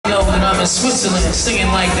in Switzerland singing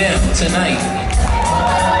like them tonight.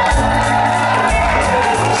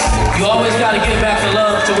 You always got to get back to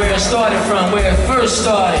love to where it started from, where it first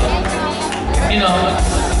started. You know,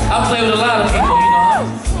 I play with a lot of people, you know,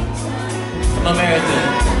 from America.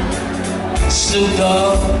 Snoop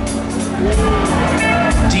Dogg,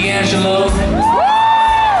 D'Angelo,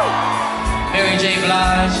 Mary J.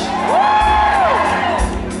 Blige.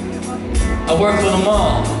 I work for them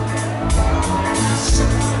all.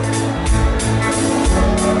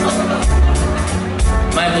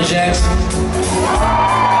 Michael Jackson,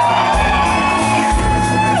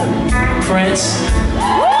 Prince.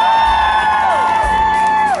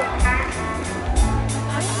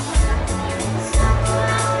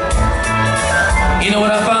 You know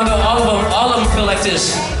what I found out? All of them feel like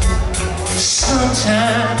this.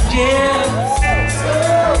 Sometimes, yeah,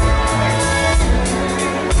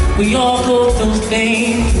 we all go through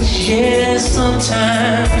things, yeah,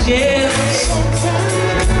 sometimes, yeah.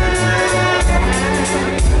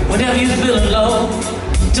 Whenever you're feeling low,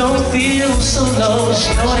 don't feel so low.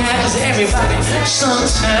 You know what happens to everybody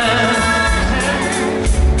sometimes.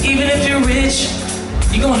 Even if you're rich,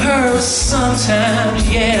 you're gonna hurt sometimes,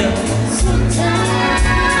 yeah.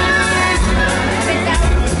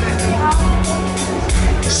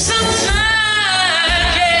 Sometimes,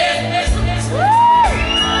 yeah.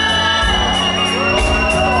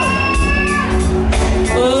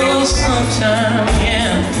 Oh, sometimes,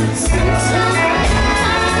 yeah.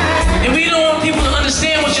 And we don't want people to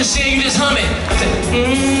understand what you're saying, you just hum it.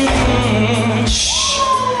 Shh.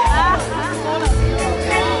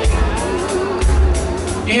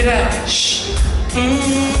 You hear that? Shh.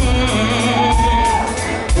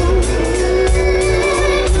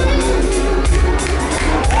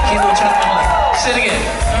 Keep on trying to like. Say it again.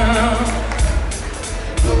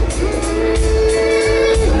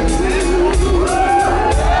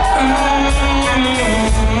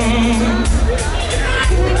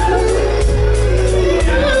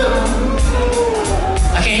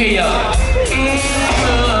 I can't hear y'all.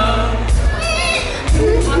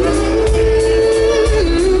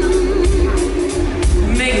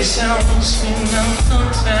 Make it sound sweet now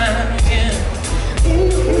sometimes, yeah.